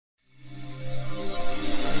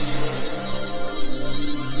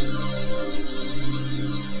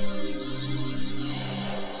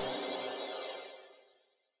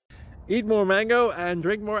eat more mango and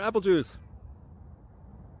drink more apple juice.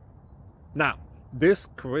 Now, this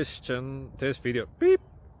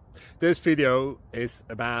video is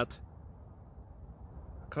about,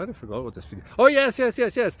 I kind of forgot what this video. Oh yes.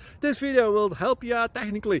 This video will help you out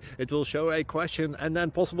technically. It will show a question and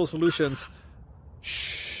then possible solutions.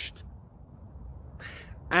 Shh.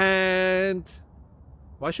 And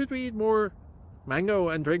why should we eat more mango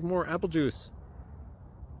and drink more apple juice?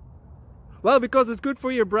 Well, because it's good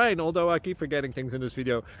for your brain, although I keep forgetting things in this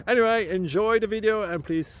video. Anyway, enjoy the video and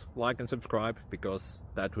please like and subscribe, because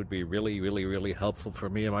that would be really helpful for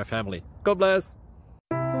me and my family. God bless!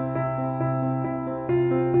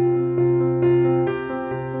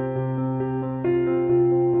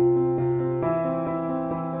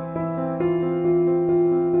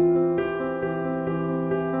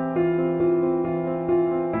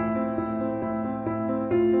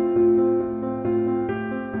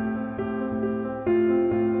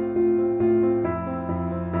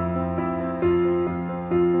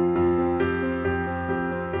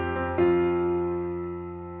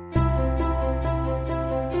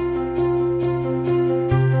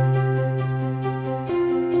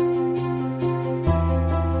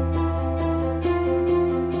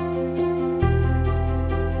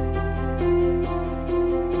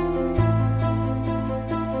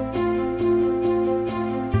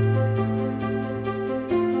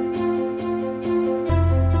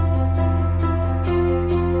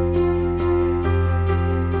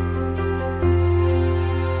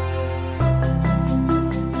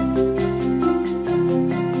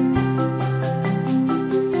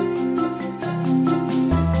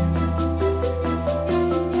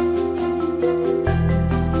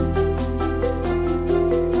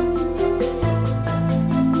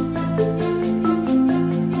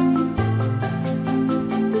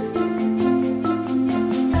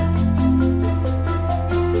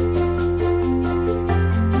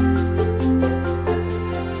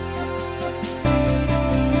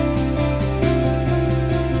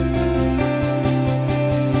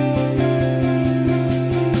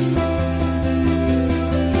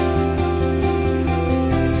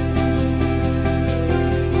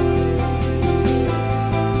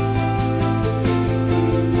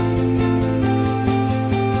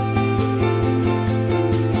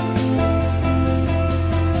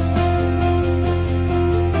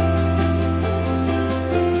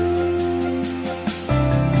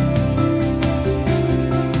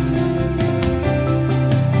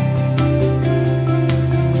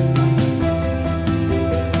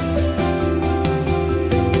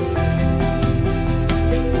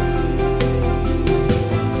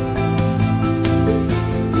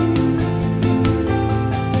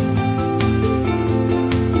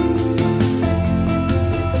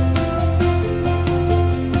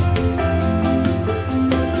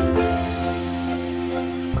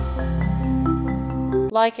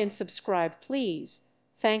 Like and subscribe, please.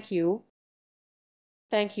 Thank you.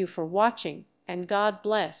 Thank you for watching, and God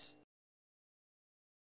bless.